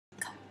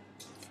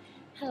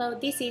Hello,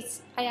 this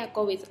is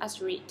Ayako with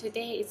Ashley.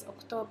 Today is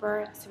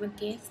October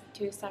 17th,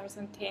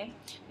 2010.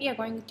 We are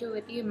going to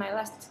review my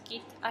last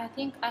skit. I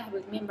think I have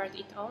remembered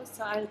it all,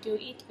 so I'll do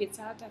it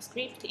without a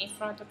script in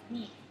front of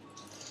me.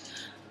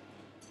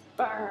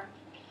 Brrr.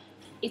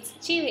 It's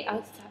chilly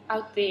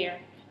out there.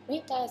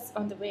 Winter's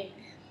on the way.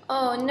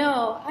 Oh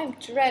no, I'm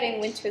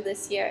dreading winter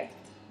this year.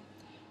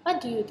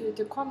 What do you do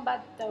to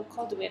combat the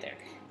cold weather?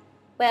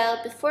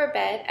 Well, before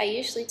bed, I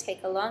usually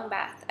take a long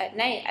bath. At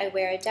night, I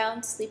wear a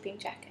down sleeping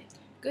jacket.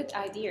 Good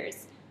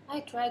ideas. I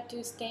try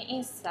to stay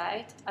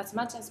inside as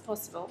much as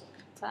possible.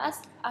 Plus,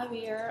 I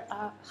wear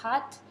a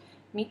hat,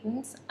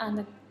 mittens,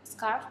 and a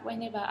scarf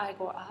whenever I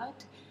go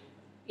out,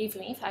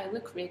 even if I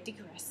look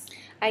ridiculous.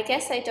 I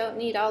guess I don't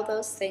need all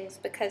those things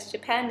because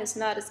Japan is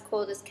not as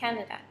cold as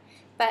Canada.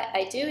 But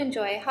I do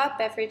enjoy a hot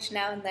beverage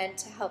now and then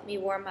to help me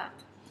warm up.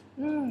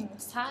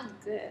 Sounds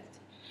good.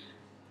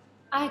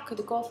 I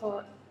could go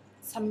for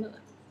some.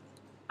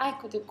 I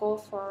could go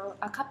for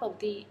a cup of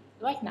tea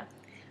right now.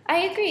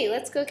 I agree,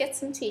 let's go get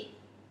some tea.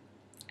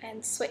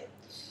 And switch.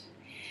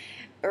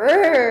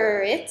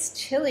 Brrr, it's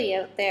chilly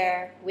out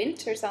there.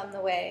 Winter's on the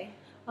way.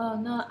 Oh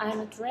no,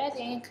 I'm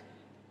dreading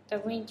the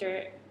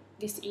winter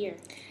this year.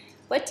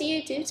 What do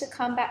you do to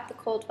combat the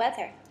cold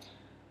weather?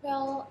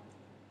 Well,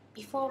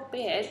 before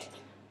bed,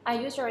 I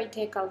usually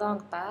take a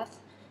long bath.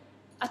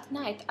 At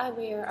night, I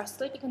wear a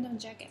sleeping down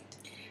jacket.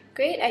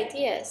 Great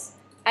ideas.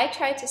 I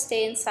try to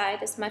stay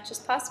inside as much as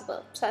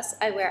possible. Plus,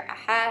 I wear a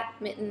hat,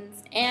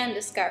 mittens, and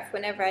a scarf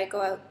whenever I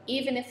go out,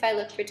 even if I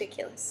look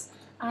ridiculous.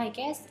 I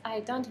guess I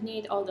don't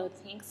need all those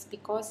things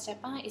because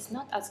Japan is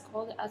not as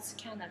cold as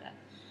Canada.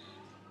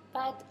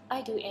 But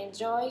I do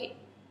enjoy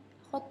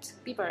hot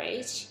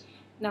beverage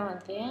now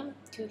and then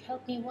to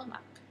help me warm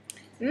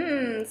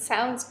up.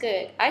 Sounds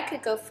good. I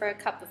could go for a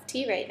cup of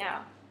tea right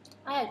now.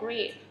 I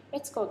agree.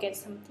 Let's go get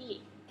some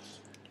tea.